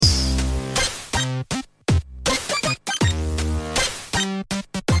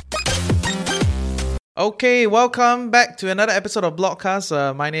Okay, welcome back to another episode of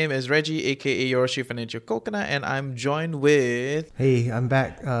Blockcast. My name is Reggie, aka Yoroshi Financial Coconut, and I'm joined with... Hey, I'm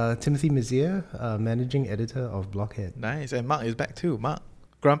back. Timothy Mazier, managing editor of Blockhead. Nice, and Mark is back too. Mark,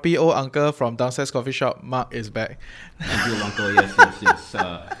 grumpy old uncle from downstairs coffee shop. Mark is back. Grumpy old uncle, yes.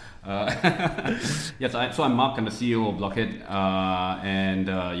 Yes, so I'm Mark. I'm the CEO of Blockhead, and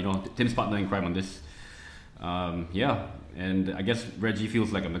Tim's partner in crime on this. And I guess Reggie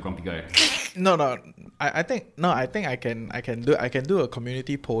feels like I'm the grumpy guy. No. I think I can do a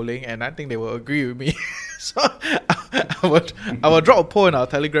community polling, and I think they will agree with me. So I will drop a poll in our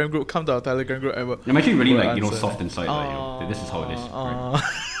Telegram group. Come to our Telegram group. I'm actually really soft inside. This is how it is. Right?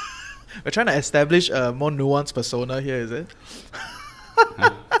 We're trying to establish a more nuanced persona here. Is it?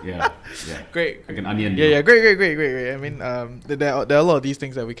 Yeah. Great. Like an onion. Yeah. Great. I mean, there are a lot of these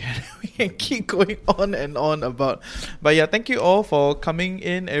things that we can keep going on and on about. But yeah, thank you all for coming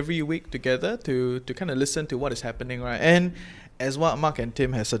in every week together to kind of listen to what is happening, right? And as what Mark and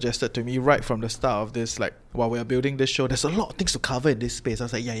Tim has suggested to me right from the start of this, like while we are building this show, there's a lot of things to cover in this space. I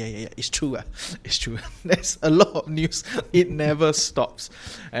was like, yeah, it's true. It's true. There's a lot of news. It never stops.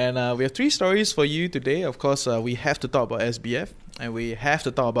 And we have 3 stories for you today. Of course, we have to talk about SBF. And we have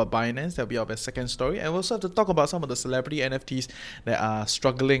to talk about Binance. That'll be our second story. And we also have to talk about some of the celebrity NFTs that are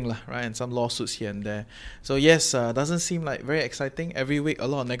struggling, right? And some lawsuits here and there. So yes, doesn't seem like very exciting. Every week, a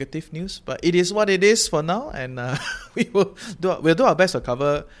lot of negative news. But it is what it is for now. And we'll do our best to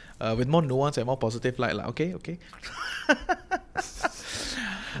cover with more nuance and more positive light. Okay?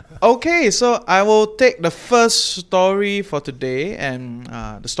 Okay, so I will take the first story for today. And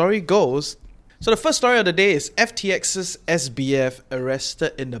the story goes... So the first story of the day is FTX's SBF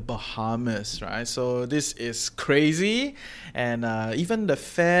arrested in the Bahamas, right? So this is crazy, and even the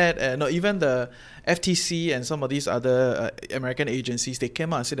Fed, even the FTC and some of these other American agencies, they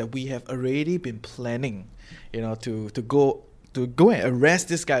came out and said that we have already been planning, to go and arrest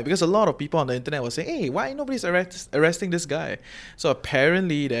this guy, because a lot of people on the internet were saying, hey, why nobody's arresting this guy? So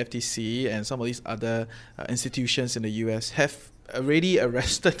apparently the FTC and some of these other institutions in the US have already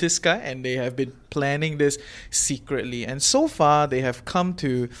arrested this guy, and they have been planning this secretly. And so far, they have come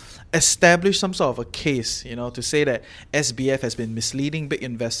to establish some sort of a case, to say that SBF has been misleading big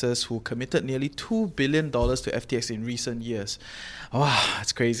investors who committed nearly $2 billion to FTX in recent years. Wow,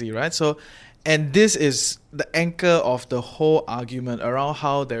 it's crazy, right? So, and this is the anchor of the whole argument around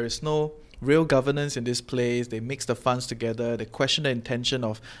how there is no real governance in this place. They mix the funds together, they question the intention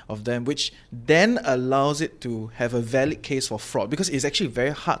of them, which then allows it to have a valid case for fraud, because it's actually very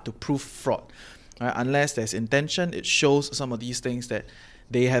hard to prove fraud, right? Unless there's intention. It shows some of these things that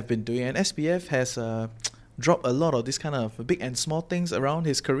they have been doing, and SBF has dropped a lot of this kind of big and small things around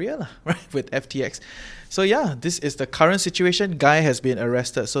his career, right, with FTX. So yeah, this is the current situation. Guy has been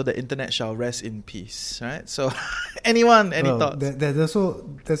arrested, so the internet shall rest in peace, right? So any thoughts? There's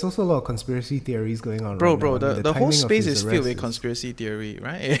also a lot of conspiracy theories going on. Bro, the whole space is filled with conspiracy theory,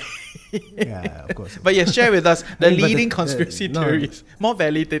 right? Yeah, of course. But yes, share with us the leading conspiracy theories, more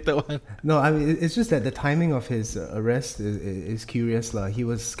validated one. No, I mean, it's just that the timing of his arrest is curious. He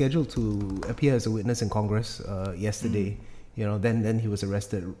was scheduled to appear as a witness in Congress yesterday. Then he was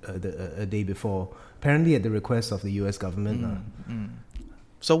arrested a day before, apparently at the request of the US government.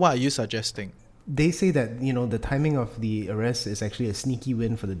 So what are you suggesting? They say that, the timing of the arrest is actually a sneaky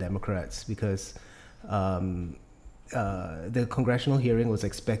win for the Democrats, because the congressional hearing was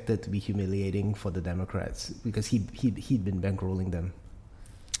expected to be humiliating for the Democrats, because he'd been bankrolling them.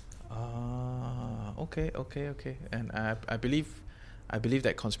 Okay. And I believe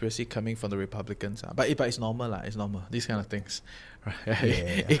that conspiracy coming from the Republicans, but it's normal, it's normal. These kind of things, right?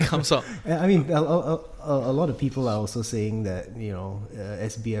 Yeah. It comes up. I mean, a lot of people are also saying that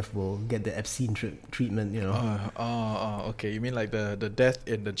SBF will get the Epstein treatment. Okay. You mean like the death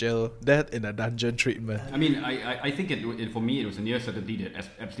in the jail, death in the dungeon treatment? I mean, I think for me it was a near certainty that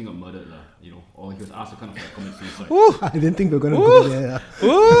Epstein got murdered, or he was asked to kind of commit suicide. I didn't think we were gonna go there.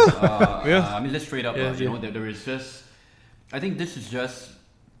 I mean, let's straight up. There is just. I think this is just,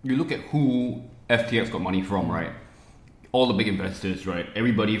 you look at who FTX got money from, right? All the big investors, right?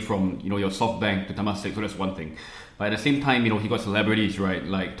 Everybody from, your SoftBank to Temasek, so that's one thing. But at the same time, he got celebrities, right?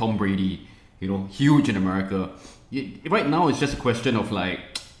 Like Tom Brady, huge in America. Right now, it's just a question of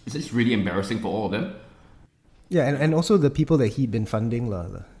is this really embarrassing for all of them? Yeah, and also the people that he'd been funding.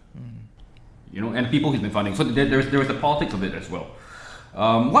 And people he's been funding. So there's the politics of it as well.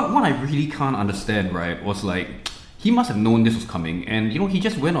 What I really can't understand, right, was he must have known this was coming, and he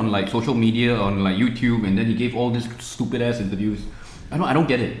just went on social media, on YouTube, and then he gave all these stupid ass interviews. I don't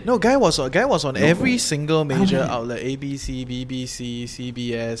get it. No, guy was on every single major outlet, ABC, BBC,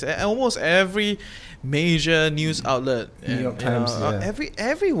 CBS, almost every major news outlet, New York Times,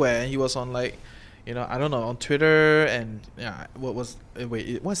 everywhere. He was on like, I don't know, on Twitter and what's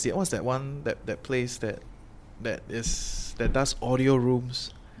that one that place that does audio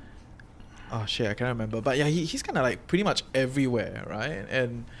rooms? Oh shit, I can't remember. But yeah, he's kind of like pretty much everywhere, right?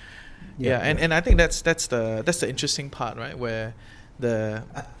 And and I think that's the interesting part, right? Where the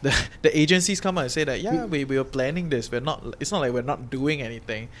agencies come out and say that we were planning this. It's not like we're not doing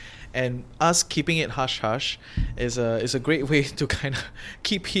anything, and us keeping it hush hush is a great way to kind of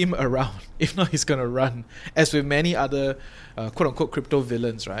keep him around. If not, he's gonna run, as with many other quote unquote crypto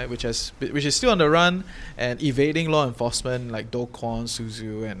villains, right? Which is still on the run and evading law enforcement, like Do Kwon,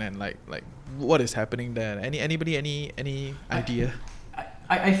 Suzu, and like what is happening there? Any idea?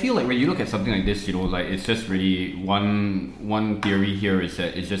 I feel like when you look at something like this, like it's just really one theory here is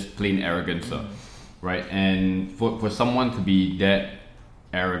that it's just plain arrogance, right? And for someone to be that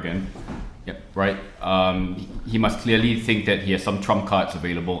arrogant, right? He must clearly think that he has some trump cards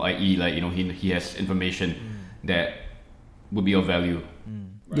available, i.e., like he has information that would be of value.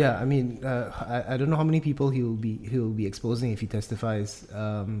 Right? Yeah, I mean, I don't know how many people he'll be exposing if he testifies.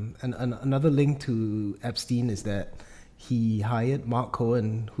 And another link to Epstein is that he hired Mark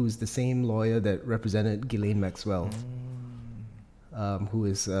Cohen, who's the same lawyer that represented Ghislaine Maxwell, who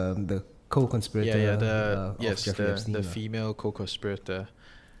is the co-conspirator of Jeffrey Epstein. The female co-conspirator.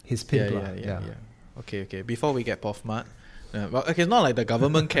 His pimp. Yeah. Okay. Before we get POFMAT, it's not like the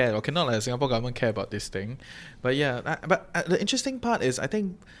government care. Okay, not like the Singapore government care about this thing, but the interesting part is I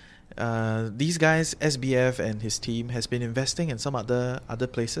think these guys, SBF and his team, has been investing in some other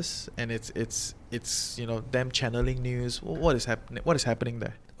places, and it's them channeling news. What is happening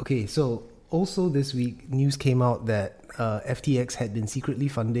there? Okay, so also this week news came out that FTX had been secretly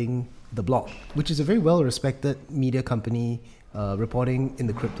funding The Block, which is a very well respected media company reporting in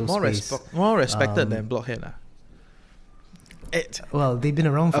the crypto space. More respected than Blockhead. Well, they've been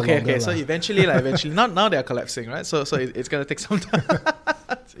around for longer. Okay. So eventually, now they're collapsing, right? So it's gonna take some time.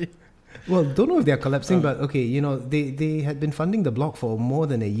 Well, don't know if they're collapsing, but okay, they had been funding The Block for more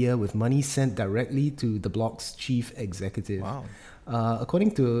than a year with money sent directly to The Block's chief executive. Wow.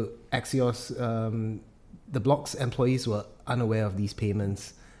 According to Axios, The Block's employees were unaware of these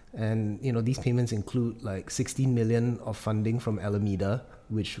payments, and these payments include like 16 million of funding from Alameda,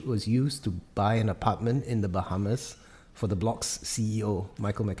 which was used to buy an apartment in the Bahamas for The Block's CEO,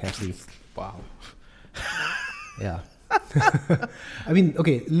 Michael McCaffrey. Wow. Yeah. I mean,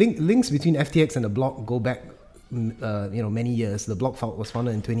 okay, links between FTX and The Block go back, many years. The Block was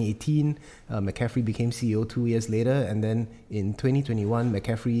founded in 2018. McCaffrey became CEO 2 years later, and then in 2021,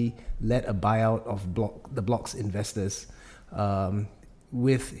 McCaffrey led a buyout of The Block's investors,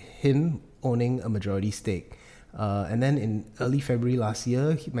 with him owning a majority stake. And then in early February last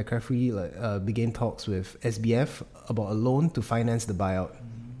year, McCaffrey began talks with SBF about a loan to finance the buyout.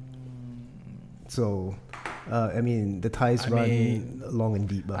 So, the ties run long and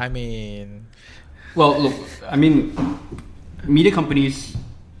deep. Well, look, media companies,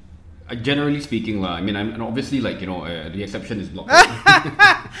 generally speaking, and obviously, the exception is Block.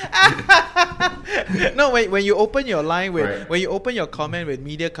 No, when you open your line when you open your comment with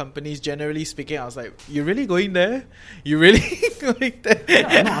media companies, generally speaking, I was like, you really going there? You really going there?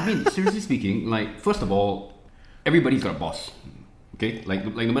 Yeah, seriously speaking, first of all, everybody's got a boss. Okay, like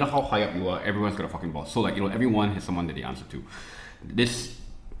no matter how high up you are, everyone's got a fucking boss. So everyone has someone that they answer to. This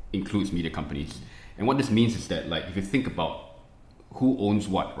includes media companies, and what this means is that if you think about who owns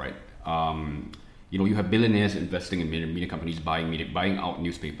what, right? You have billionaires investing in media companies, buying out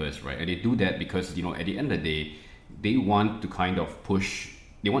newspapers, right? And they do that because at the end of the day, they want to kind of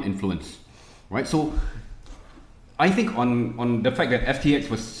they want influence, right? So I think on the fact that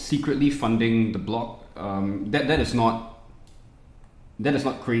FTX was secretly funding The Block, that is not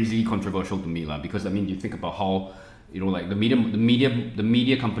crazy controversial to me, because you think about how the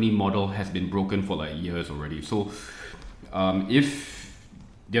media company model has been broken for years already. So if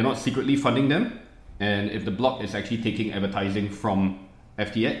they're not secretly funding them, and if The Block is actually taking advertising from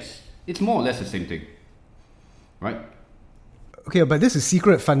FTX, it's more or less the same thing, right? Okay, but this is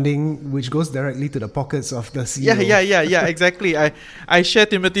secret funding, which goes directly to the pockets of the CEO. Yeah, exactly. I share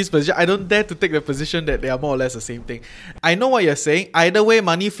Timothy's position. I don't dare to take the position that they are more or less the same thing. I know what you're saying. Either way,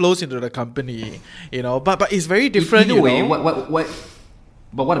 money flows into the company, but it's very different. Either way, but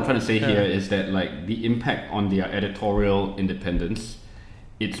what I'm trying to say here is that the impact on their editorial independence,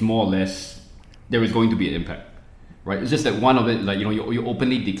 it's more or less, there is going to be an impact, right? It's just that one of it, you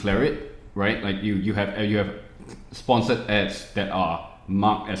openly declare it, right? You have sponsored ads that are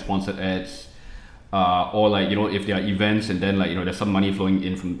marked as sponsored ads, or like, you know, if there are events and then like, you know, there's some money flowing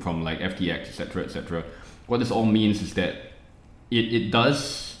in from like FTX, etc., etc. What this all means is that it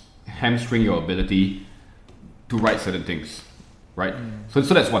does hamstring your ability to write certain things, right? So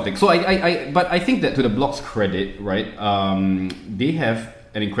that's one thing. So but I think that to the blog's credit, right, they have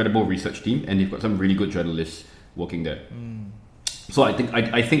an incredible research team and they've got some really good journalists working there. So I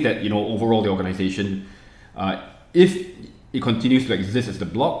think that, you know, overall the organization, if it continues to exist as the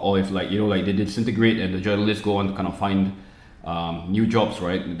blog, or if like, you know, like they disintegrate and the journalists go on to kind of find new jobs,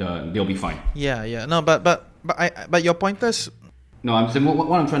 right, they'll be fine. Yeah. No, but your pointers. No, I'm saying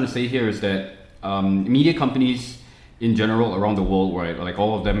what I'm trying to say here is that media companies in general around the world, right, like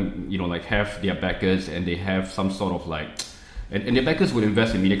all of them, you know, like have their backers and they have some sort of like, and their backers would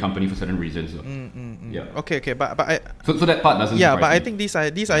invest in media company for certain reasons. Yeah. Okay, but so that part doesn't. Yeah, but me. I think these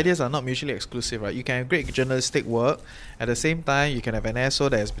ideas are not mutually exclusive, right? You can have great journalistic work at the same time. You can have an SO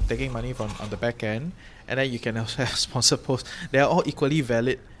that is taking money from on the back end, and then you can also have sponsor posts. They are all equally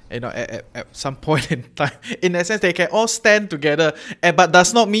valid. You know, at some point in time, in a sense, they can all stand together, but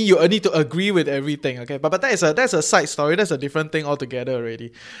does not mean you need to agree with everything. Okay, but that's a side story. That's a different thing altogether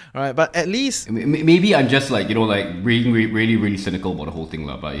already. All right, but at least maybe I'm just like, you know, like really cynical about the whole thing,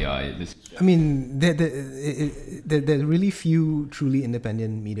 but yeah. I mean, there are really few truly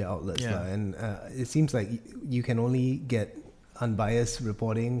independent media outlets, and it seems like you can only get unbiased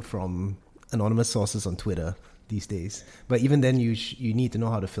reporting from anonymous sources on Twitter these days. But even then, you need to know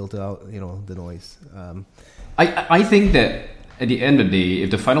how to filter out, you know, the noise. I think that at the end of the day,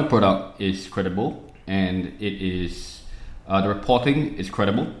 if the final product is credible and it is the reporting is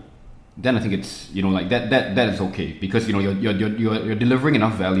credible, then I think it's, you know, like that is okay, because, you know, you're delivering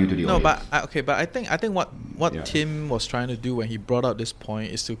enough value to the audience. But I think what Tim was trying to do when he brought out this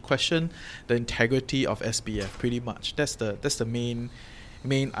point is to question the integrity of SBF. Pretty much, that's the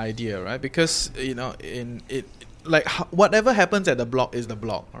main idea, right? Because, you know, whatever happens at the block is the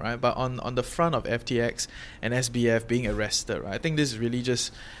block, right? But on the front of FTX and SBF being arrested, right, I think this is really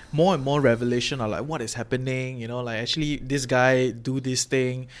just more and more revelation of like what is happening, you know, like actually this guy do this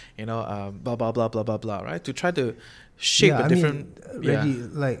thing, you know, blah blah blah blah blah blah, right? To try to shape the different. Reggie,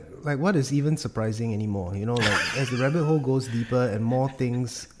 like what is even surprising anymore? You know, like as the rabbit hole goes deeper and more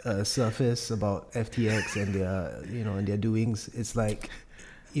things surface about FTX and their doings, it's like,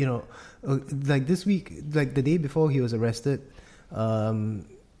 you know, like this week, like the day before he was arrested,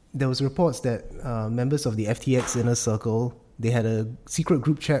 there was reports that members of the FTX inner circle, they had a secret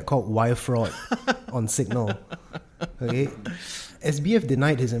group chat called Wire Fraud on Signal. Okay, SBF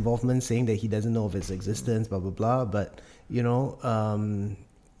denied his involvement, saying that he doesn't know of its existence, blah blah blah. But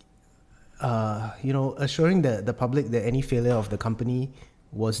assuring the public that any failure of the company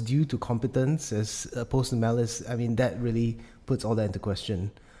was due to competence as opposed to malice, I mean, that really puts all that into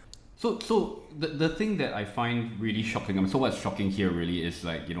question. So the thing that I find really shocking, I mean, so what's shocking here really is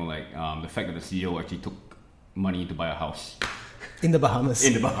like, you know, like the fact that the CEO actually took money to buy a house. In the Bahamas.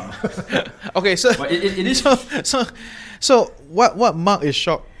 Okay, so but it is so what Mark is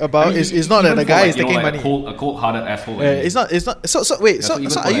shocked about is not that the guy is taking money. A cold-hearted asshole. It's not. So wait. So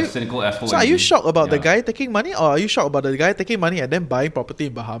are you cynical asshole? So are you shocked about the guy taking money, or are you shocked about the guy taking money and then buying property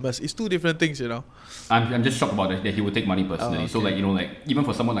in Bahamas? It's two different things, you know. I'm just shocked about that he would take money personally. Okay. So like, you know, like even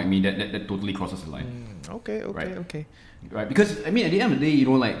for someone like me, that totally crosses the line. Okay. Right, because I mean, at the end of the day, you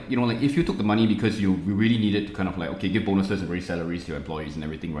know, like if you took the money because you really needed to kind of like, okay, give bonuses and raise salaries to your employees and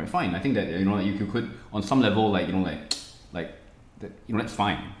everything, right? Fine. I think that, you know, like you could on some level, like, you know, like that, you know, that's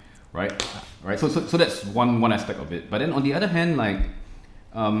fine, right? So that's one aspect of it. But then on the other hand, like,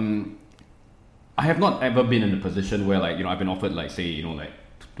 I have not ever been in a position where, like, you know, I've been offered like, say, you know, like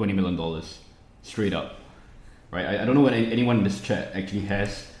 $20 million straight up, right? I don't know what anyone in this chat actually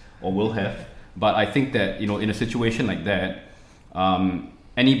has or will have. But I think that, you know, in a situation like that,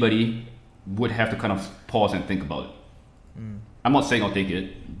 anybody would have to kind of pause and think about it. I'm not saying I'll take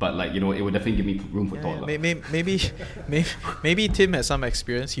it, but like, you know, it would definitely give me room for thought. Maybe Tim has some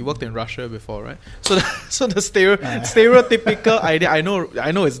experience. He worked in Russia before, right? So the stereotypical idea. I know.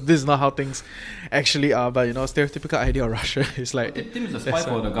 This is not how things actually are, but you know, stereotypical idea of Russia is like. Tim is a spy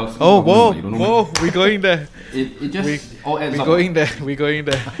for the Gulf. Oh, whoa! We're going there. It just all ends up. We're going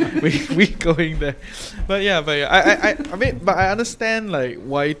there. But yeah. I mean, but I understand like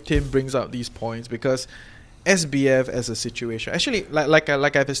why Tim brings up these points, because SBF as a situation, actually, like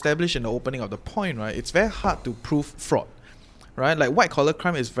I've established in the opening of the point, right? It's very hard to prove fraud, right? Like white collar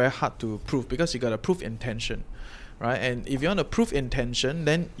crime is very hard to prove because you got to prove intention, right? And if you want to prove intention,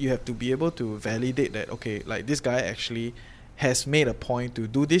 then you have to be able to validate that, okay, like this guy actually has made a point to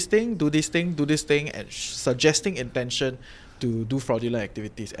do this thing, and suggesting intention to do fraudulent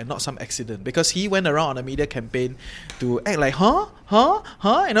activities and not some accident, because he went around on a media campaign to act like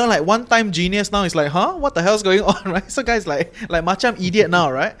like one-time genius. Now it's like what the hell's going on, right? So guys like macam idiot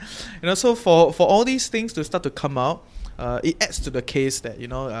now, right? So for all these things to start to come out, it adds to the case that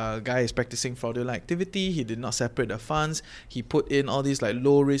guy is practicing fraudulent activity. He did not separate the funds. He put in all these like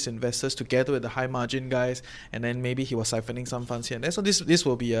low risk investors together with the high margin guys, and then maybe he was siphoning some funds here and there. So this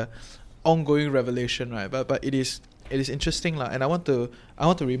will be a ongoing revelation, right? But it is interesting lah, and I want to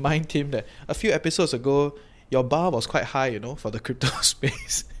remind him that a few episodes ago your bar was quite high, for the crypto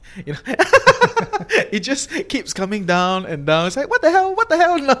space. It just keeps coming down and down. It's like what the hell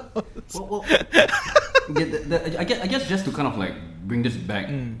no. Well, I guess just to kind of like bring this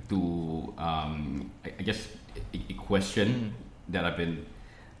back to I guess a question that I've been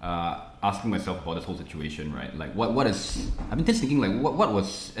asking myself about this whole situation, right? Like what is, I've been just thinking like what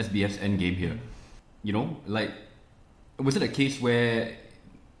was SBF's end game here? Like, was it a case where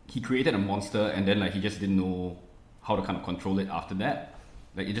he created a monster and then like he just didn't know how to kind of control it after that?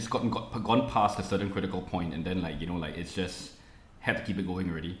 Like it just gone past a certain critical point, and then like it's just had to keep it going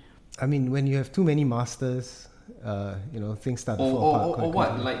already. I mean, when you have too many masters, things start to fall apart. Or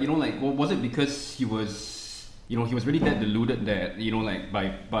what? Like was it because he was really that deluded that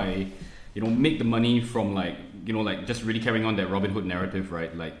by make the money from just really carrying on that Robin Hood narrative,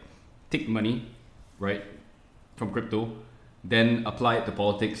 right? Like take money, right, from crypto, then apply it to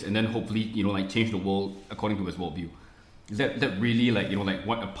politics, and then hopefully change the world according to his worldview. Is that really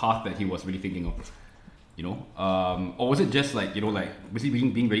what a path that he was really thinking of? Or was it just was he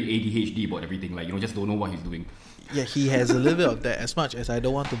being very ADHD about everything, just don't know what he's doing? Yeah, he has a little bit of that. As much as I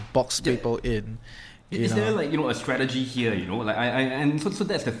don't want to box people in, is there a strategy here? So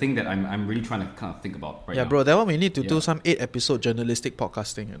that's the thing that I'm really trying to kind of think about right now. Yeah, bro, that one we need to do some 8-episode journalistic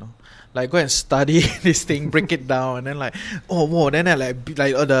podcasting. Like go and study this thing, break it down, and then then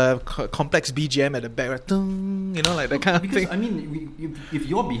the complex BGM at the back, right? Like that kind of thing. I mean, if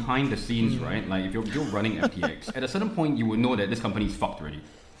you're behind the scenes, right? Like if you're running FTX, at a certain point you would know that this company is fucked already.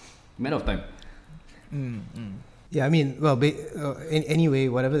 Matter of time. Yeah, I mean, well, anyway,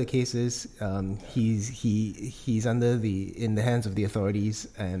 whatever the case is, he's in the hands of the authorities,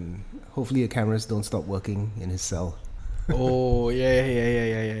 and hopefully the cameras don't stop working in his cell. Oh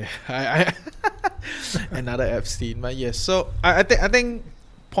yeah. Another Epstein, but yes. So I think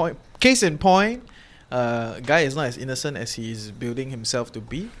case in point, guy is not as innocent as he is building himself to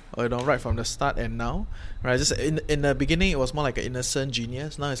be, right from the start and now, right? Just in the beginning, it was more like an innocent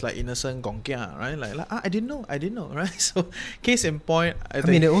genius. Now it's like innocent gongkia, right? Like I didn't know, right? So case in point, I think.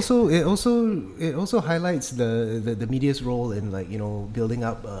 mean, it also highlights the media's role in building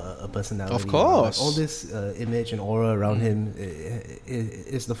up a personality. Of course, all this image and aura around him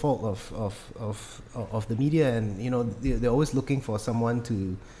is the fault of the media, and they're always looking for someone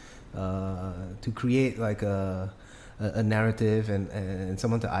to create like a narrative and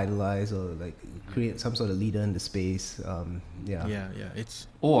someone to idolize, or like create some sort of leader in the space. It's,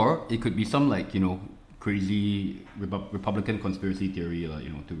 or it could be some crazy Republican conspiracy theory,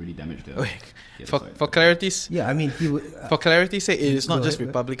 to really damage the. For clarity's. Yeah, I mean, for clarity's sake, it is not just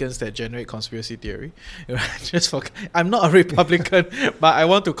Republicans that generate conspiracy theory. I'm not a Republican, but I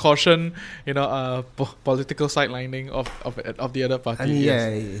want to caution, political sidelining of the other party. I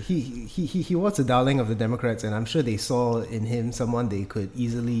mean, he was a darling of the Democrats, and I'm sure they saw in him someone they could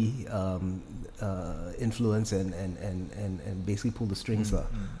easily influence and basically pull the strings.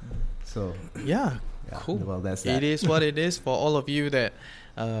 So yeah. Cool. Well, that's that. It is what it is. For all of you that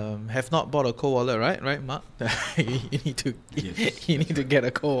have not bought a Cold Wallet, right, Mark? you need to get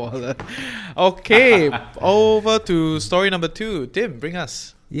a Cold Wallet. Okay, over to story number 2. Tim, bring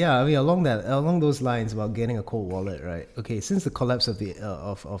us. Yeah, I mean, along those lines about getting a Cold Wallet, right? Okay, since the collapse of the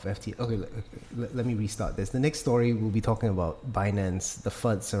of FT. Okay, let me restart this. The next story we'll be talking about Binance, the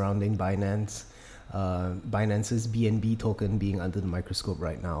FUD surrounding Binance, Binance's BNB token being under the microscope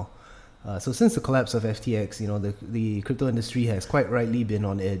right now. So since the collapse of FTX, the crypto industry has quite rightly been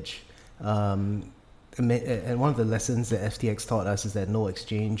on edge. And one of the lessons that FTX taught us is that no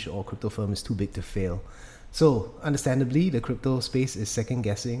exchange or crypto firm is too big to fail. So understandably, the crypto space is second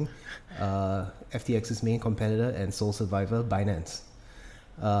guessing FTX's main competitor and sole survivor, Binance.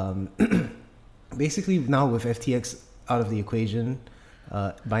 Basically, now with FTX out of the equation,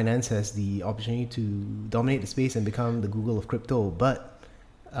 Binance has the opportunity to dominate the space and become the Google of crypto. But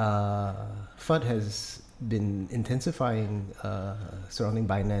FUD has been intensifying surrounding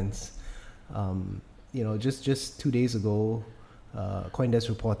Binance. Just 2 days ago, CoinDesk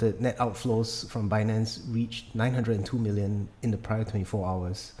reported net outflows from Binance reached 902 million in the prior 24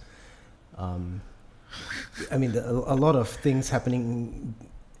 hours. I mean, a lot of things happening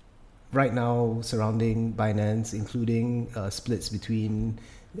right now surrounding Binance, including splits between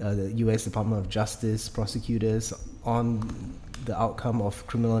the U.S. Department of Justice prosecutors on the outcome of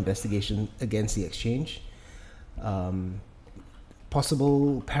criminal investigation against the exchange.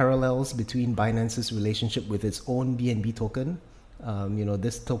 Possible parallels between Binance's relationship with its own BNB token.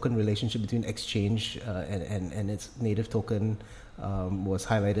 This token relationship between exchange and its native token was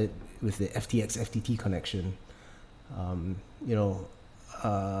highlighted with the FTX FTT connection.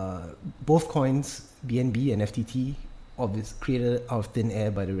 Both coins, BNB and FTT, created out of thin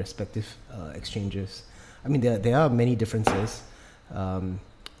air by the respective exchanges. I mean, there are many differences.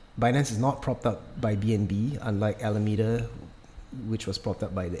 Binance is not propped up by BNB, unlike Alameda, which was propped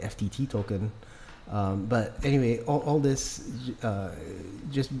up by the FTT token. But anyway, all this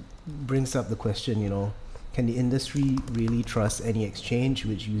just brings up the question, can the industry really trust any exchange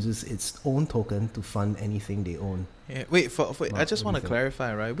which uses its own token to fund anything they own? Yeah. Wait, I just want to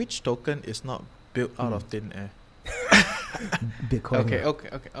clarify, right? Which token is not built out of thin air? Bitcoin.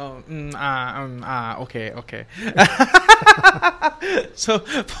 Okay. So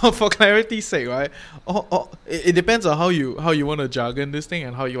for clarity's sake, right? It depends on how you want to jargon this thing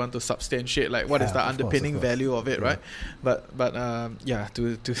and how you want to substantiate, like what is the underpinning value of it, right? But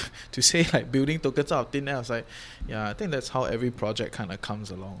to say like building tokens out of thin air, I was like, I think that's how every project kind of comes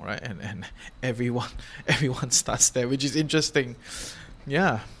along, right? And everyone starts there, which is interesting.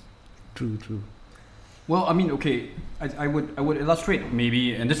 Yeah. True. Well, I mean, okay, I would illustrate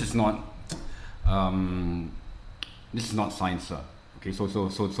maybe, and this is not science, okay. So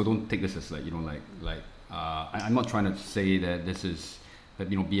don't take this as I'm not trying to say that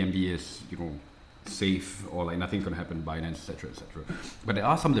BNB is safe or like nothing's going to happen, Binance, etc. But there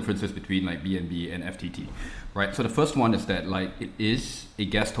are some differences between like BNB and FTT, right? So the first one is that like it is a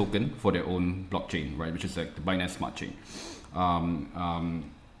gas token for their own blockchain, right? Which is like the Binance Smart Chain.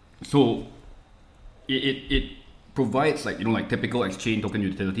 So it provides like typical exchange token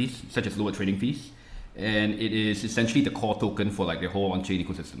utilities such as lower trading fees, and it is essentially the core token for like the whole on-chain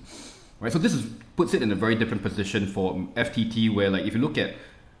ecosystem, right? So this puts it in a very different position for FTT, where like if you look at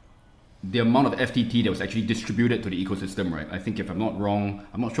the amount of FTT that was actually distributed to the ecosystem, right? I think if I'm not wrong,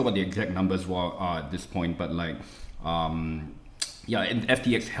 I'm not sure what the exact numbers are at this point, but like and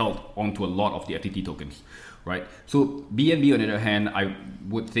FTX held onto a lot of the FTT tokens, right? So BNB on the other hand,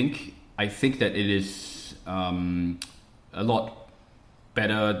 I think that it is a lot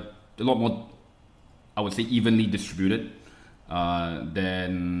better, a lot more, I would say, evenly distributed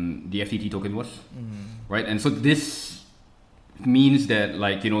than the FTT token was, right? And so this means that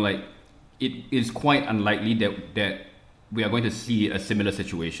it is quite unlikely that we are going to see a similar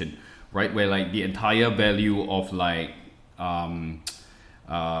situation, right? Where like the entire value of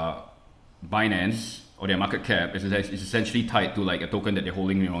Binance or their market cap is essentially tied to like a token that they're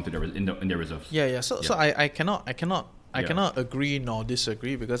holding onto in their reserves. So I cannot agree nor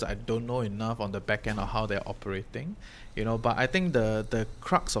disagree because I don't know enough on the back end of how they're operating, but I think the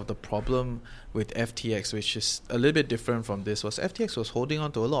crux of the problem with FTX, which is a little bit different from this, was FTX was holding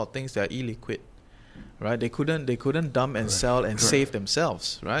on to a lot of things that are illiquid, right? They couldn't dump and sell and save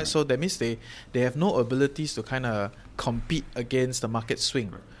themselves, right? So that means they have no abilities to kind of compete against the market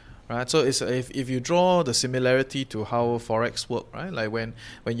swing. Right, so it's if you draw the similarity to how forex work, right? Like when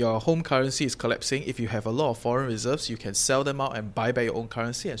your home currency is collapsing, if you have a lot of foreign reserves, you can sell them out and buy back your own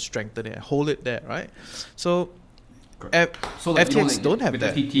currency and strengthen it and hold it there, right? So FTX don't have with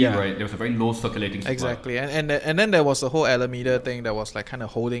that. FTT, right? There was a very low circulating supply. Exactly, and then there was the whole Alameda thing that was like kind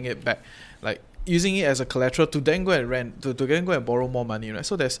of holding it back, like using it as a collateral to then go and rent, to then go and borrow more money, right?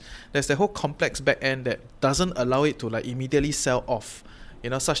 So there's the whole complex back end that doesn't allow it to like immediately sell off,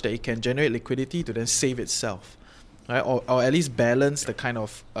 such that it can generate liquidity to then save itself, right? Or at least balance the kind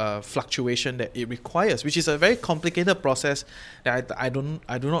of fluctuation that it requires, which is a very complicated process that I do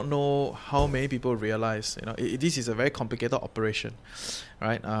not know how many people realize. This is a very complicated operation,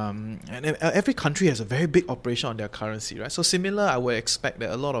 right? And every country has a very big operation on their currency, right? So similar, I would expect that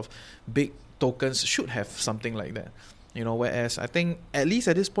a lot of big tokens should have something like that, whereas I think at least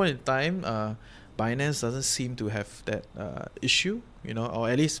at this point in time, Binance doesn't seem to have that issue, or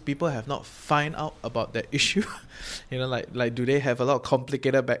at least people have not find out about that issue. Like do they have a lot of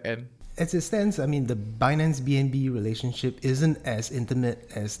complicated back end? As it stands, I mean, the Binance BNB relationship isn't as intimate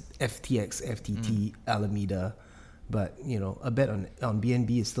as FTX, FTT, Alameda, but a bet on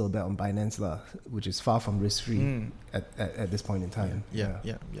BNB is still a bet on Binance lah, which is far from risk free at this point in time. Yeah.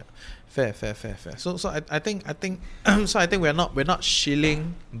 Fair. So I think so I think we're not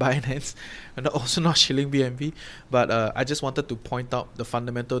shilling Binance, we're also not shilling BNB, but I just wanted to point out the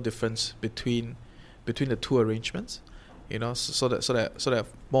fundamental difference between between the two arrangements, you know, so that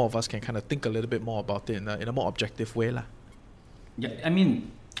more of us can kind of think a little bit more about it in a more objective way, lah. Yeah, I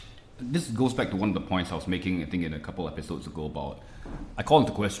mean, this goes back to one of the points I was making, I think, in a couple episodes ago about, I call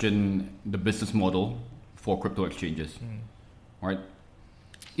into question the business model for crypto exchanges, right?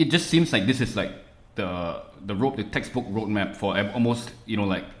 It just seems like this is like the textbook roadmap for almost, you know,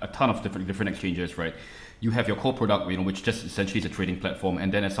 like a ton of different exchanges, right? You have your core product, you know, which just essentially is a trading platform,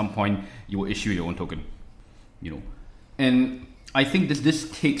 and then at some point you will issue your own token, you know. And I think this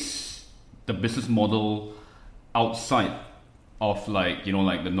takes the business model outside of, like, you know,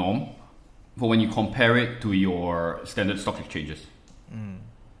 like the norm for when you compare it to your standard stock exchanges.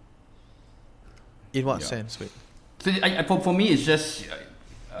 In what sense? Wait. So for me, it's just,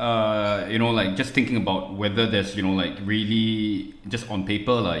 you know, like just thinking about whether there's, you know, like really just on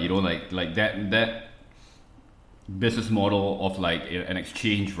paper, you know, like that business model of like an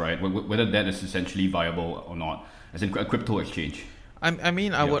exchange, right? Whether that is essentially viable or not, as in a crypto exchange. I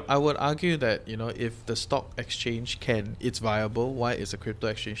mean, I would argue that, you know, if the stock exchange it's viable, why is a crypto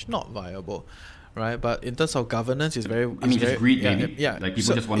exchange not viable, right? But in terms of governance, it's very. I mean, just greed, maybe. Yeah, like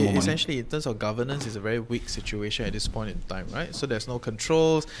people just want more money. Essentially, in terms of governance, it's a very weak situation at this point in time, right? So there's no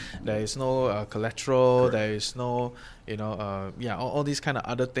controls, there is no collateral, correct. There is no, you know, all these kind of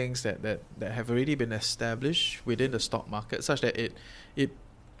other things that have already been established within the stock market, such that it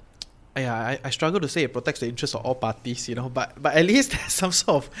I struggle to say it protects the interests of all parties, you know, but at least there's some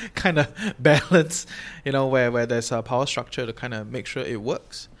sort of kind of balance, you know, where there's a power structure to kind of make sure it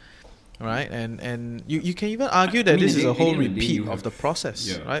works, right? And you can even argue that this is a whole repeat of the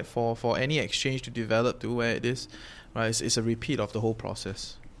process, right? For any exchange to develop to where it is, right? It's a repeat of the whole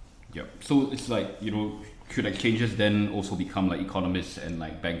process. Yeah. So it's like, you know, should exchanges then also become like economists and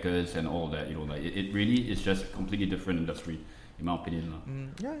like bankers and all that, you know, like it really is just a completely different industry, in my opinion.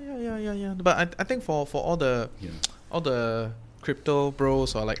 Yeah. But I think for all the crypto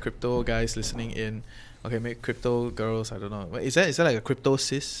bros or like crypto guys listening in, okay, maybe crypto girls, I don't know. Is that like a crypto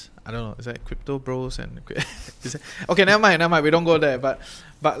sis? I don't know. Is that crypto bros and okay, never mind. We don't go there. But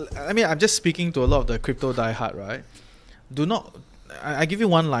I mean, I'm just speaking to a lot of the crypto diehard, right? Do not. I give you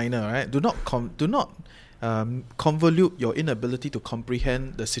one liner, right? Do not convolute your inability to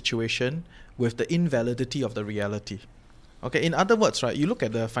comprehend the situation with the invalidity of the reality. Okay, in other words, right, you look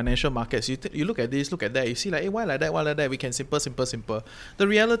at the financial markets, you look at this, look at that, you see like, hey, why like that, we can simple. The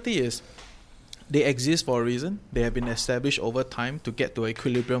reality is, they exist for a reason. They have been established over time to get to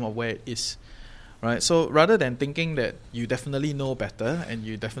equilibrium of where it is, right? So rather than thinking that you definitely know better and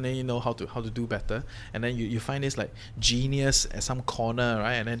you definitely know how to do better, and then you find this like genius at some corner,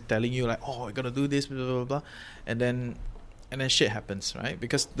 right, and then telling you like, oh, you're gonna do this, blah blah blah, and then shit happens, right?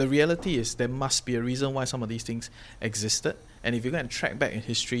 Because the reality is there must be a reason why some of these things existed. And if you go and track back in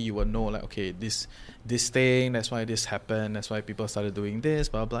history, you will know like, okay, this thing, that's why this happened, that's why people started doing this,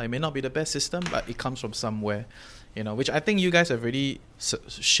 blah, blah. It may not be the best system, but it comes from somewhere, you know, which I think you guys have already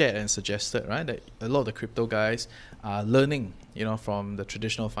shared and suggested, right? That a lot of the crypto guys are learning, you know, from the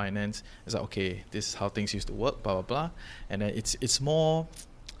traditional finance. It's like, okay, this is how things used to work, blah, blah, blah. And then it's more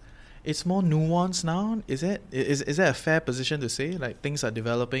nuanced now. Is that a fair position to say? Like things are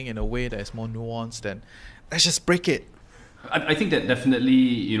developing in a way that is more nuanced than let's just break it. I think that definitely,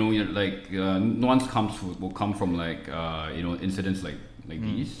 you know, like nuance will come from like you know, incidents like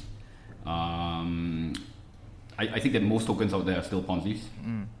these. I think that most tokens out there are still Ponzi's,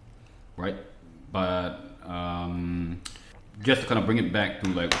 right? But just to kind of bring it back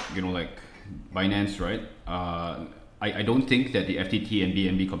to like, you know, like Binance, right? I don't think that the FTT and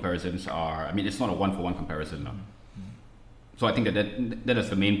BNB comparisons are, I mean, it's not a one-for-one comparison now. So I think that is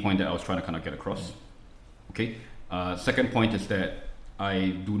the main point that I was trying to kind of get across. Okay. Second point is that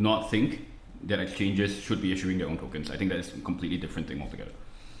I do not think that exchanges should be issuing their own tokens. I think that is a completely different thing altogether.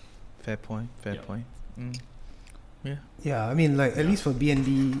 Fair point. Yeah, I mean, like at least for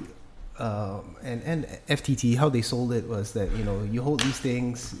BNB and FTT, how they sold it was that, you know, you hold these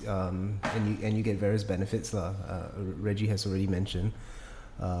things and you get various benefits. Reggie has already mentioned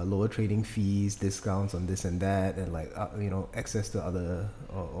lower trading fees, discounts on this and that, and like you know, access to other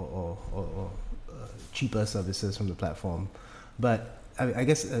or cheaper services from the platform. But I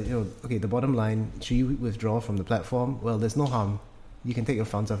guess you know, okay, the bottom line, should you withdraw from the platform? Well, there's no harm. You can take your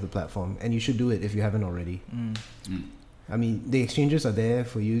funds off the platform, and you should do it if you haven't already. I mean, the exchanges are there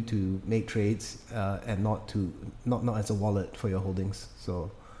for you to make trades and not as a wallet for your holdings.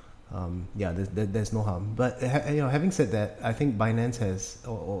 So yeah, there's no harm. But you know, having said that, I think Binance has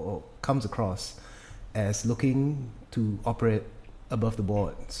or comes across as looking to operate above the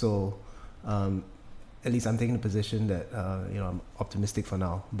board. So at least I'm taking the position that you know, I'm optimistic for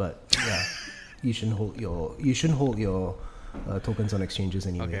now. But yeah. you shouldn't hold your tokens on exchanges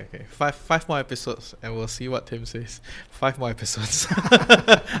anyway. Okay. Five more episodes, and we'll see what Tim says. 5 more episodes.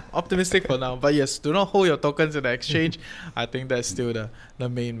 Optimistic for now, but yes, do not hold your tokens in the exchange. I think that's still the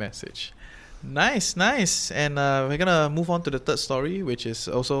main message. Nice. And we're gonna move on to the third story, which is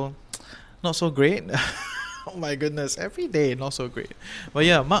also not so great. Oh my goodness, every day not so great. But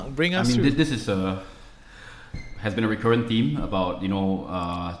yeah, Mark, bring us through. This is has been a recurrent theme about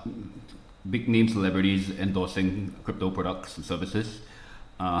big name celebrities endorsing crypto products and services.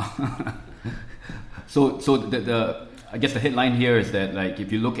 So the I guess the headline here is that, like,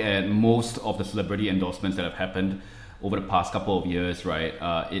 if you look at most of the celebrity endorsements that have happened over the past couple of years, right,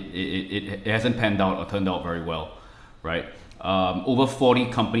 it hasn't panned out or turned out very well, right? Over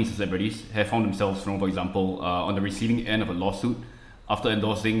 40 companies and celebrities have found themselves, for example, on the receiving end of a lawsuit after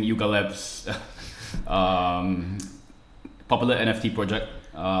endorsing Yuga Labs' popular NFT project,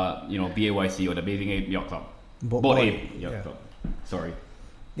 BAYC, or the Bathing Ape Yacht Club. Bored Ape Yacht Club. Sorry.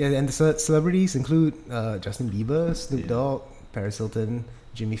 Yeah, and the celebrities include Justin Bieber, Snoop Dogg, Paris Hilton,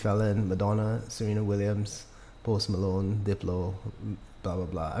 Jimmy Fallon, Madonna, Serena Williams, Post Malone, Diplo, blah blah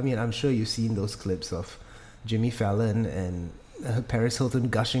blah. I mean, I'm sure you've seen those clips of Jimmy Fallon and Paris Hilton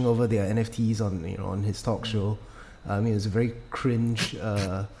gushing over their NFTs on his talk show. I mean, it was a very cringe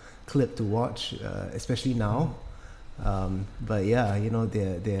clip to watch, especially now. But yeah,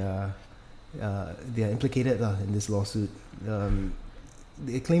 they are implicated in this lawsuit.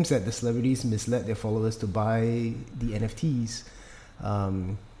 It claims that the celebrities misled their followers to buy the NFTs,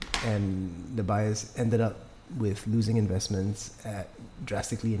 and the buyers ended up with losing investments at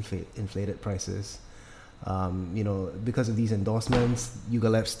drastically inflated prices. Because of these endorsements, Yuga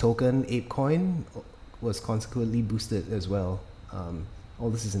Labs token ApeCoin was consequently boosted as well. All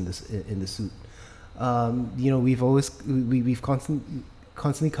this is in the suit. We've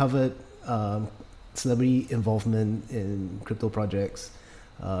constantly covered celebrity involvement in crypto projects.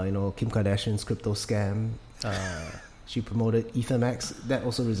 Kim Kardashian's crypto scam. She promoted EtherMax. That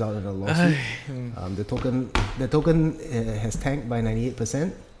also resulted in a lawsuit. The token has tanked by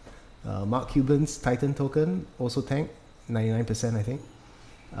 98%. Mark Cuban's Titan token also tanked 99%, I think.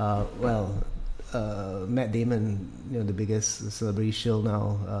 Matt Damon, the biggest celebrity shill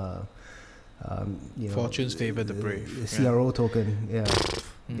now. Fortune's favor the brave. The CRO token,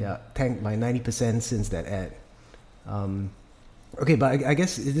 tanked by 90% since that ad. Okay, but I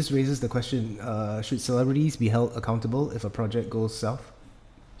guess this raises the question: should celebrities be held accountable if a project goes south?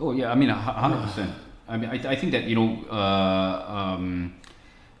 Oh yeah, I mean 100%. I mean, I think that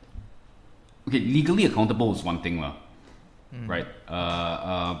okay, legally accountable is one thing, right?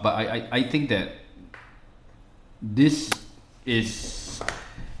 But I think that this is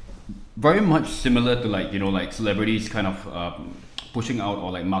very much similar to like celebrities kind of pushing out or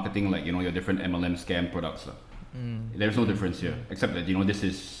like marketing your different MLM scam products. There's no difference here, except that this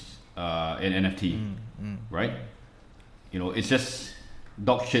is an NFT, right? It's just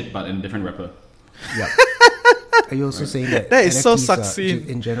dog shit but in a different wrapper. Yeah. Are you also saying that is NFTs so succinct?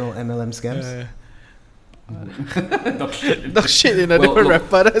 In general, MLM scams? Dog shit in a different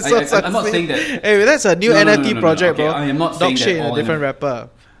wrapper. That's so succinct. I'm not saying that. Hey, that's a new NFT project, okay, bro. I am not saying dog shit in a different wrapper.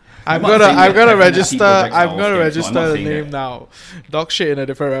 I'm gonna register the name now. Dog shit in a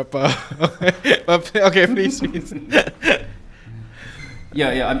different wrapper. Okay, please.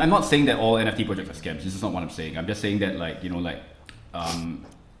 Yeah. I'm not saying that all NFT projects are scams. This is not what I'm saying. I'm just saying that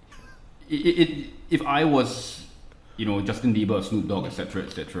if I was Justin Bieber, Snoop Dogg,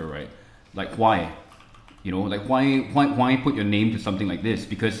 etc., right? Like why? Why put your name to something like this?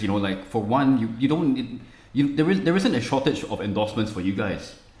 Because for one, you don't there isn't a shortage of endorsements for you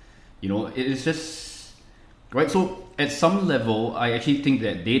guys. It is just right. So at some level, I actually think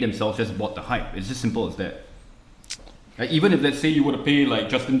that they themselves just bought the hype. It's just simple as that. Like, even if let's say you were to pay like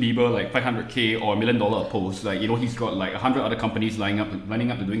Justin Bieber like $500K or $1 million a post, he's got like 100 other companies lining up to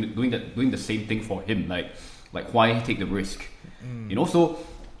doing the same thing for him. Like why take the risk? So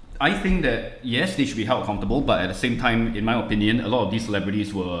I think that yes, they should be held accountable, but at the same time, in my opinion, a lot of these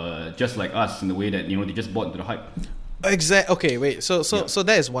celebrities were just like us in the way that they just bought into the hype. Okay, wait. So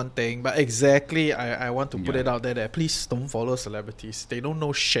that is one thing, but exactly, I want to put it out there that please don't follow celebrities. They don't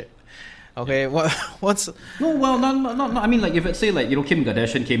know shit. Okay, what's no? Well, no. I mean, like if let's say Kim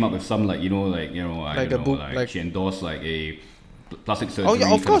Kardashian came up with some she endorsed like a plastic surgery. Oh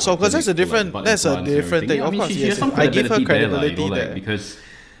yeah, of course, that's a different. That's a different thing. Of course, yes. I give her credibility there because.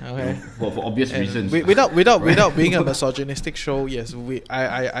 Okay. For obvious reasons. Without being a misogynistic show, yes,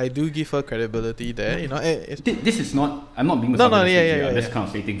 I do give her credibility there. This is not. I'm not being misogynistic. I'm just kind of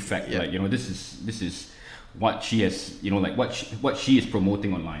stating fact. Yeah. This is what she has. What she is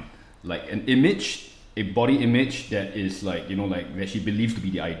promoting online. like an image, a body image that is like, you know, like that she believes to be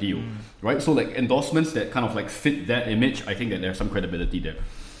the ideal, right? So like endorsements that kind of like fit that image, I think that there's some credibility there,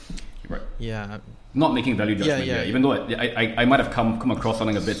 right? Yeah. Not making value judgment Yeah. here, even though I might have come across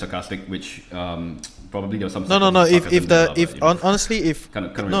something a bit sarcastic, which probably there was some. No. Honestly, if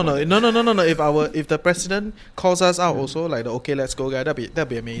the president calls us out also, like the okay, let's go guy, that'd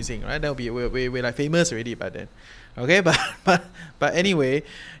be amazing, right? That'll be we're like famous already by then. Okay, but anyway,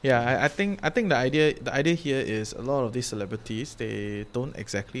 yeah, I think the idea here is a lot of these celebrities, they don't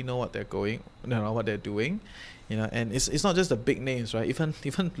exactly know what they're what they're doing. You know, and it's not just the big names, right? Even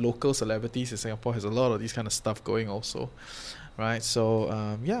local celebrities in Singapore has a lot of these kind of stuff going also, right? So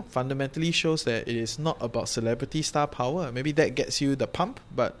fundamentally shows that it is not about celebrity star power. Maybe that gets you the pump,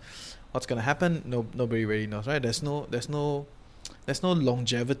 but what's gonna happen? Nobody really knows, right? There's no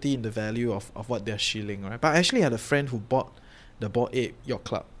longevity in the value of what they're shilling, right? But I actually had a friend who bought the Bored Ape Yacht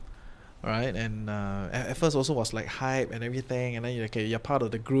Club. Right, and at first also was like hype and everything, and then you're part of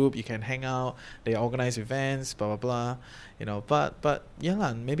the group, you can hang out, they organize events, blah blah blah, you know. But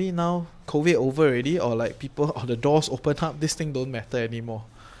yeah, maybe now COVID over already, or like people, or the doors open up, this thing don't matter anymore.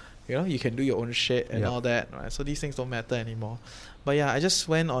 You know, you can do your own shit and all that, right? So these things don't matter anymore. But yeah, I just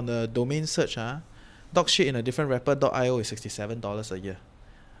went on the domain search. Dog shit in a different rapper.io is $67 a year.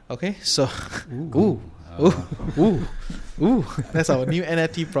 Okay, so Ooh, that's our new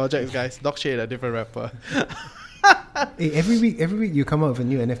NFT project, guys. Dog shit in a different rapper. Hey, every week you come up with a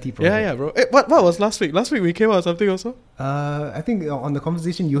new NFT project. Yeah, bro. Hey, what was last week? Last week we came out with something also. I think on the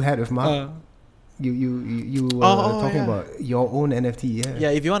conversation you had with Mark, you were talking about your own NFT.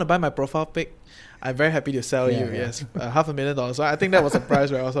 Yeah, if you want to buy my profile pic, I'm very happy to sell you. Yes, $500,000. So I think that was a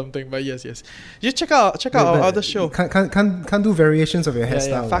price, right, or something. But yes. Just check out our other show. Can't do variations of your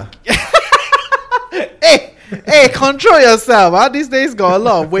hairstyle. Fuck. Hey, control yourself. These days got a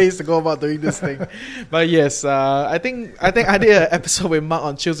lot of ways to go about doing this thing. But yes, I think I did an episode with Mark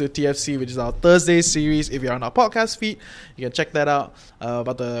on Chills with TFC, which is our Thursday series. If you're on our podcast feed, you can check that out.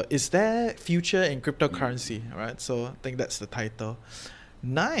 But is there future in cryptocurrency? Right. So I think that's the title.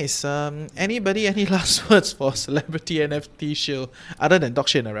 Nice. Anybody any last words for celebrity NFT shield other than dog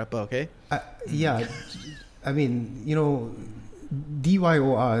shit and a rapper? Okay. Yeah, I mean, you know,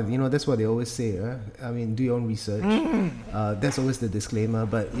 DYOR, you know, that's what they always say. I mean, do your own research. That's always the disclaimer.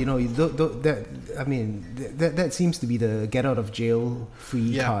 But you know, that seems to be the get out of jail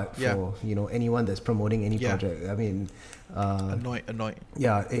free card for you know, anyone that's promoting any project. I mean, annoyed.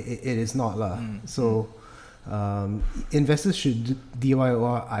 Yeah, it is not lah. So. Investors should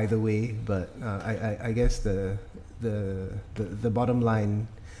DYOR either way, but I guess the bottom line,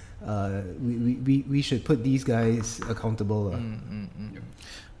 we should put these guys accountable.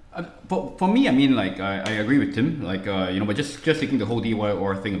 For me, I mean, like I agree with Tim, like you know, but just taking the whole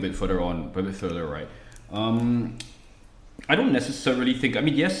DYOR thing a bit further, right? I don't necessarily think. I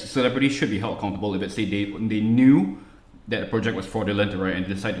mean, yes, celebrities should be held accountable if, let's say, they knew that a project was fraudulent, right, and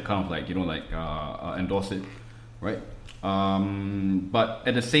decide to kind of like, you know, like endorse it, right? But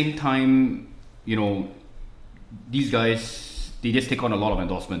at the same time, you know, these guys, they just take on a lot of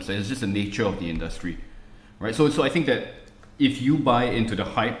endorsements. It's just the nature of the industry, right? So I think that if you buy into the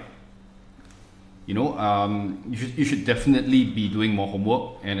hype, you know, you should definitely be doing more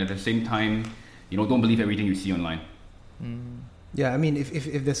homework, and at the same time, you know, don't believe everything you see online. Yeah, I mean,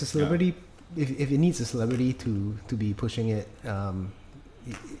 if there's a celebrity. If it needs a celebrity to be pushing it,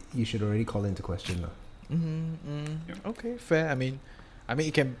 you should already call it into question. Okay, fair. I mean,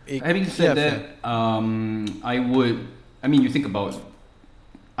 it can. Having said that, you think about,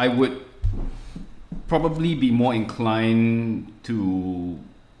 I would probably be more inclined to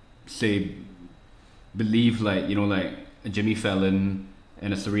say, believe like, you know, like a Jimmy Fallon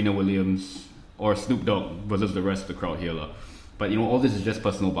and a Serena Williams or Snoop Dogg versus the rest of the crowd here, lah. But you know, all this is just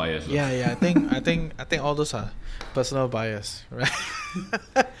personal bias. Yeah. I think all those are personal bias, right?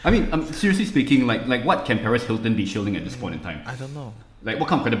 I mean, seriously speaking, like what can Paris Hilton be shielding at this point in time? I don't know. Like, what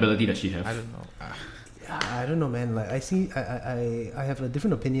kind of credibility does she have? I don't know. I don't know, man. Like, I have a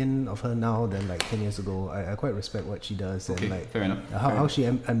different opinion of her now than like 10 years ago. I quite respect what she does, and like fair enough. How she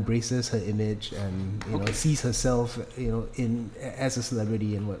embraces her image and you know, sees herself, you know, as a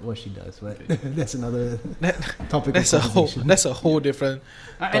celebrity and what she does. But that's another topic. That's a whole different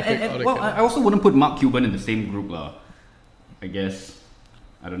topic. I also wouldn't put Mark Cuban in the same group, lah. I guess.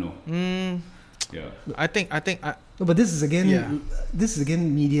 I don't know. Yeah. I think. No, but this is again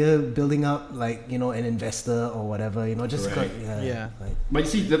media building up, like, you know, an investor or whatever, you know, just right. Like, but you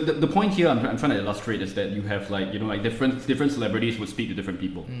see, the point here I'm trying to illustrate is that you have, like, you know, like different celebrities would speak to different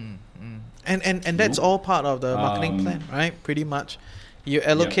people. And that's all part of the marketing plan, right? Pretty much. You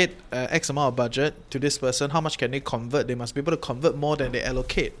allocate X amount of budget to this person. How much can they convert? They must be able to convert more than they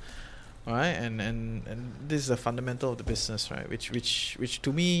allocate. All right, and this is a fundamental of the business, right? Which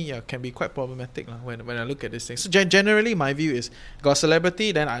to me can be quite problematic when I look at these things. So generally, my view is got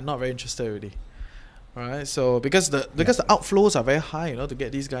celebrity, then I'm not very interested already. All right, so because the outflows are very high, to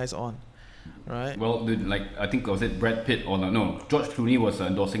get these guys on. Right. Well, I think was it Brad Pitt or no? George Clooney was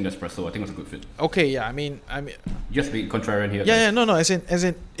endorsing Nespresso. I think it was a good fit. Okay, yeah. I mean, just be contrarian here. Yeah, no. As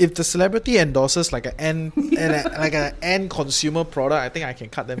in, if the celebrity endorses like an end consumer product, I think I can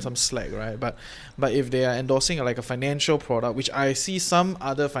cut them some slack, right? But if they are endorsing like a financial product, which I see some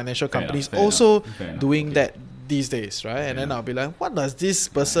other financial companies also doing that these days, right? And then I'll be like, what does this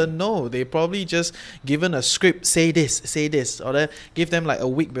person know? They probably just given a script, say this, or then give them like a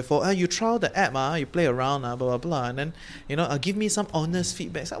week before, you trial the app, you play around, blah blah blah, and then give me some honest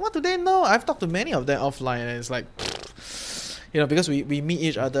feedback. So what do they know? I've talked to many of them offline, and it's like, because we meet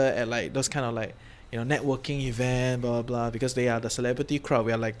each other at like those kind of like networking event, blah blah blah, because they are the celebrity crowd.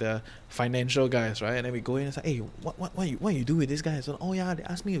 We are like the financial guys, right? And then we go in and say, hey, what you do with this guy? So they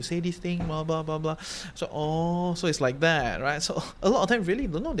asked me to say this thing, blah blah blah blah. So so it's like that, right? So a lot of them really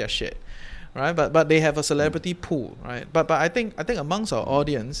don't know their shit, right? But they have a celebrity pool, right? But I think amongst our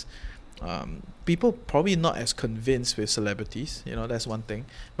audience, people probably not as convinced with celebrities, that's one thing.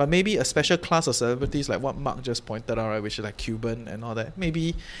 But maybe a special class of celebrities like what Mark just pointed out, right, which is like Cuban and all that.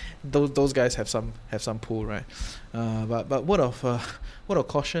 Maybe those guys have some pull, right? But word of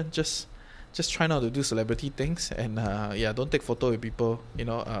caution, just try not to do celebrity things, and don't take photo with people,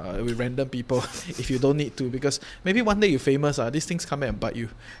 with random people if you don't need to, because maybe one day you're famous, these things come and bite you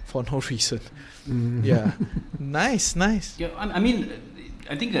for no reason. Yeah, nice. Yeah, I mean,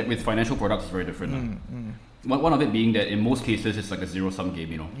 I think that with financial products it's very different. One of it being that in most cases it's like a zero-sum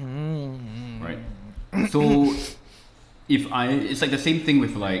game, right? So it's like the same thing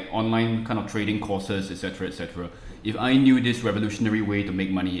with like online kind of trading courses, etc. If I knew this revolutionary way to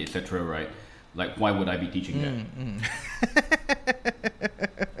make money, etc., right? Like, why would I be teaching that?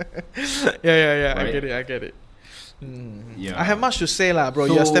 Yeah. Right? I get it. Yeah. I have much to say, bro.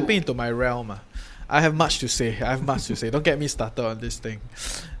 So, you're stepping into my realm. I have much to say. Don't get me started on this thing.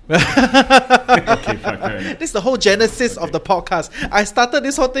 Okay, fine. This is the whole genesis of the podcast. I started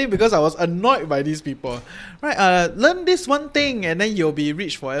this whole thing because I was annoyed by these people. Right? Learn this one thing and then you'll be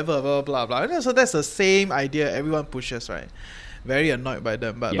rich forever, blah, blah, blah. So that's the same idea everyone pushes, right? Very annoyed by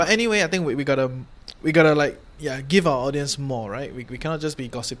them. But anyway, I think we gotta like give our audience more, right? We cannot just be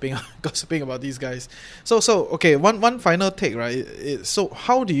gossiping about these guys. So okay, one final take, right? So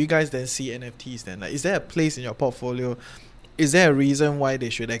how do you guys then see NFTs then? Like, is there a place in your portfolio? Is there a reason why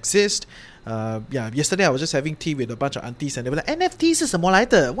they should exist? Yesterday I was just having tea with a bunch of aunties and they were like, NFTs 是什么来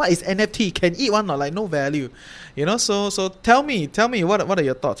的? What is NFT? Can eat one or like no value? So tell me what are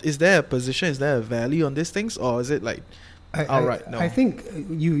your thoughts? Is there a position? Is there a value on these things, or is it like no? I think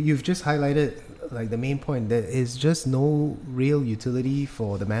you've just highlighted like the main point. There is just no real utility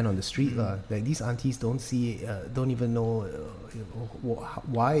for the man on the street. Like these aunties don't even know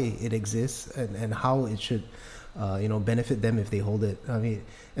why it exists and how it should benefit them if they hold it. I mean,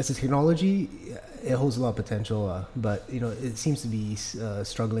 as a technology, it holds a lot of potential, but it seems to be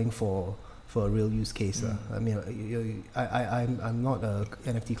struggling for a real use case. I mean, I'm not a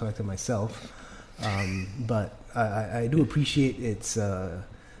NFT collector myself, but I do appreciate its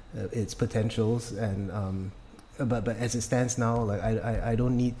potentials, and but as it stands now, like I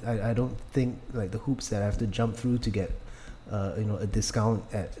don't think like the hoops that I have to jump through to get a discount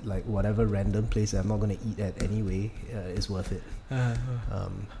at like whatever random place that I'm not going to eat at anyway is worth it.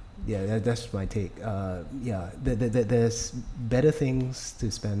 That's my take. There's better things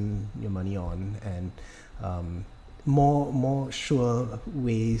to spend your money on, and more sure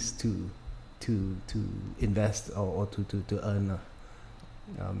ways to invest or to earn.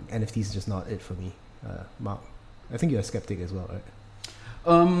 NFTs is just not it for me. Mark, I think you're a skeptic as well, right?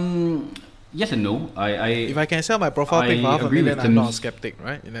 Yes and no. If I can sell my profile pic for $500,000, I'm not a skeptic,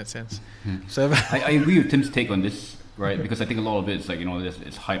 right? In that sense. So I agree with Tim's take on this, right? Because I think a lot of it is like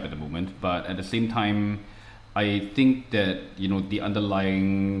it's hype at the moment, but at the same time, I think that the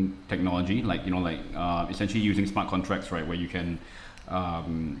underlying technology, like essentially using smart contracts, right, where you can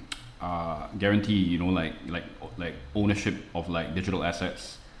guarantee like ownership of like digital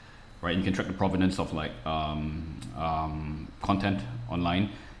assets, right? You can track the provenance of like content online.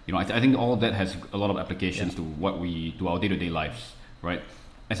 I think all of that has a lot of applications to what we do our day-to-day lives, right?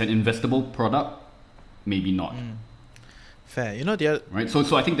 As an investable product, maybe not. Fair, right.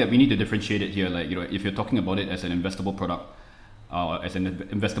 So I think that we need to differentiate it here. Like if you're talking about it as an investable product, as an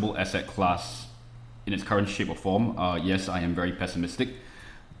investable asset class, in its current shape or form, yes, I am very pessimistic.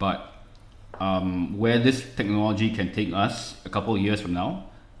 But where this technology can take us a couple of years from now,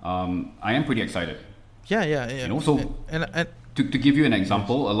 I am pretty excited. Yeah. You know, so to give you an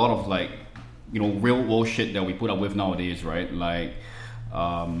example, a lot of like, you know, real world shit that we put up with nowadays, right? Like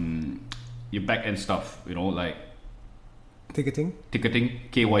your back end stuff, you know, like ticketing,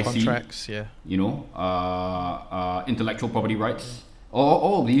 KYC, contracts, you know, intellectual property rights.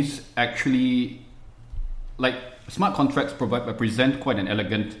 All of these actually, like smart contracts present quite an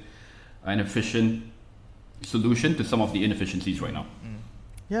elegant and efficient solution to some of the inefficiencies right now.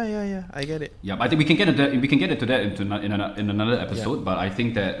 Yeah, I get it. Yeah, but I think we can get into that in another episode. Yeah. But I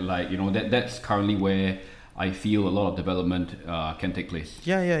think that, like, you know, that's currently where I feel a lot of development can take place.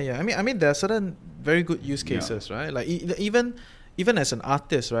 Yeah. I mean, there are certain very good use cases, right? Like even as an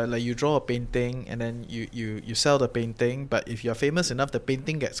artist, right? Like you draw a painting and then you sell the painting, but if you're famous enough, the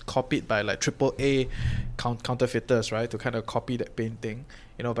painting gets copied by like AAA counterfeiters, right? To kind of copy that painting,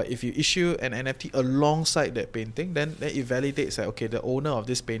 you know. But if you issue an NFT alongside that painting, then it validates that, okay, the owner of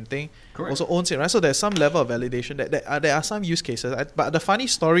this painting also owns it, right? So there's some level of validation that there are some use cases. But the funny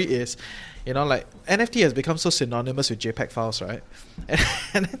story is, you know, like NFT has become so synonymous with JPEG files, right?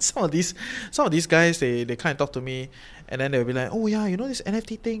 And then some of these guys, they kind of talk to me, and then they'll be like, oh yeah, you know, this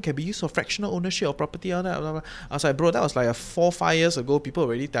NFT thing can be used for fractional ownership of property, all that, blah, blah. I was like, bro, that was like 4-5 years ago. People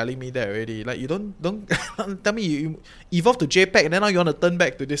already telling me that already. Like, you don't tell me you evolve to JPEG and then now you want to turn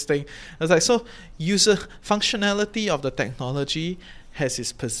back to this thing. I was like, so user functionality of the technology has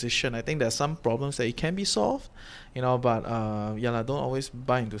its position. I think there's some problems that it can be solved, you know, but don't always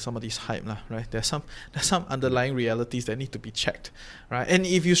buy into some of these hype, right? There's some underlying realities that need to be checked, right? And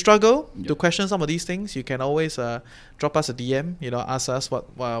if you struggle to question some of these things, you can always drop us a DM, you know, ask us what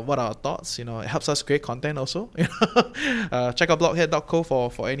are our thoughts. You know, it helps us create content also. You know, check out blockhead.co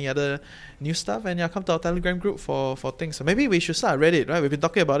for any other new stuff, and come to our Telegram group for things. So maybe we should start Reddit, right? We've been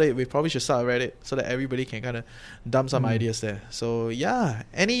talking about it. We probably should start Reddit so that everybody can kind of dump some ideas there. So yeah,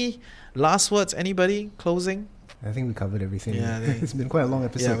 any last words? Anybody closing? I think we covered everything. Yeah, it's been quite a long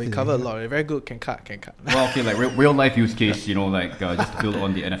episode. Yeah, we covered a lot. Very good. Can cut. Well, okay, like real life use case, you know, like just to build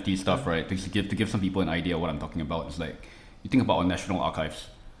on the NFT stuff, right? To give some people an idea of what I'm talking about. It's like you think about our national archives,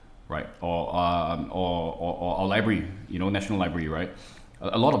 right? Or our library, you know, national library, right?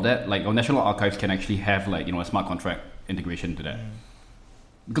 A lot of that, like our national archives, can actually have like, you know, a smart contract integration to that.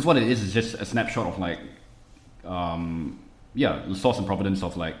 Because what it is just a snapshot of like, the source and provenance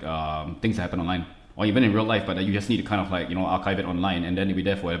of like things that happen online. Or even in real life, but you just need to kind of like, you know, archive it online, and then it'll be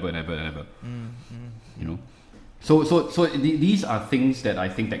there forever and ever. You know, so these are things that I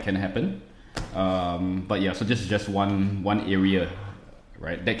think that can happen. But yeah, so this is just one area,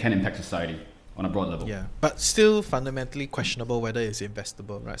 right, that can impact society on a broad level. Yeah, but still fundamentally questionable whether it's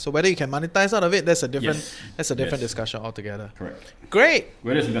investable, right? So whether you can monetize out of it, that's a different discussion altogether. Correct. Great.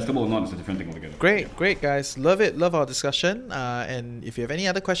 Whether it's investable or not is a different thing altogether. Great guys, love our discussion. And if you have any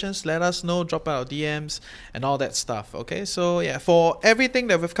other questions, let us know. Drop out our DMs and all that stuff. Okay, so yeah, for everything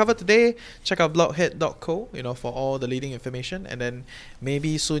that we've covered today, check out blockhead.co, you know, for all the leading information. And then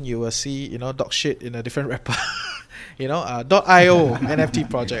maybe soon you will see, you know, dog shit in a different wrapper. You know, .io NFT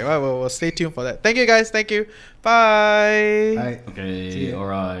project. Right, we'll stay tuned for that. Thank you guys. Thank you. Bye. Bye. Okay. All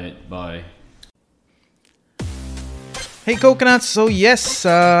right. Bye. Hey Coconuts, so yes,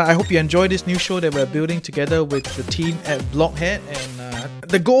 I hope you enjoyed this new show that we're building together with the team at Blockhead, and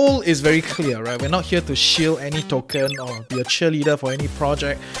the goal is very clear, right? We're not here to shield any token or be a cheerleader for any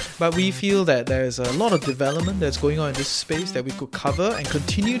project, but we feel that there's a lot of development that's going on in this space that we could cover and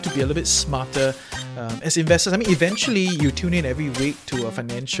continue to be a little bit smarter as investors. I mean, eventually you tune in every week to a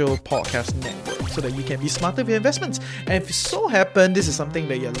financial podcast network so that you can be smarter with your investments. And if it so happen this is something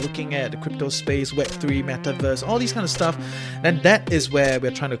that you're looking at, the crypto space, Web3, Metaverse, all these kind of stuff, then that is where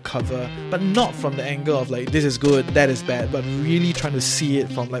we're trying to cover, but not from the angle of like this is good, that is bad, but really trying to see it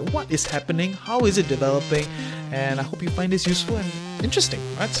from like what is happening, how is it developing, and I hope you find this useful and interesting,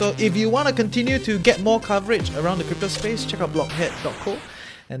 right? So if you want to continue to get more coverage around the crypto space, check out blockhead.co,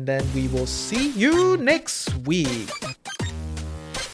 and then we will see you next week.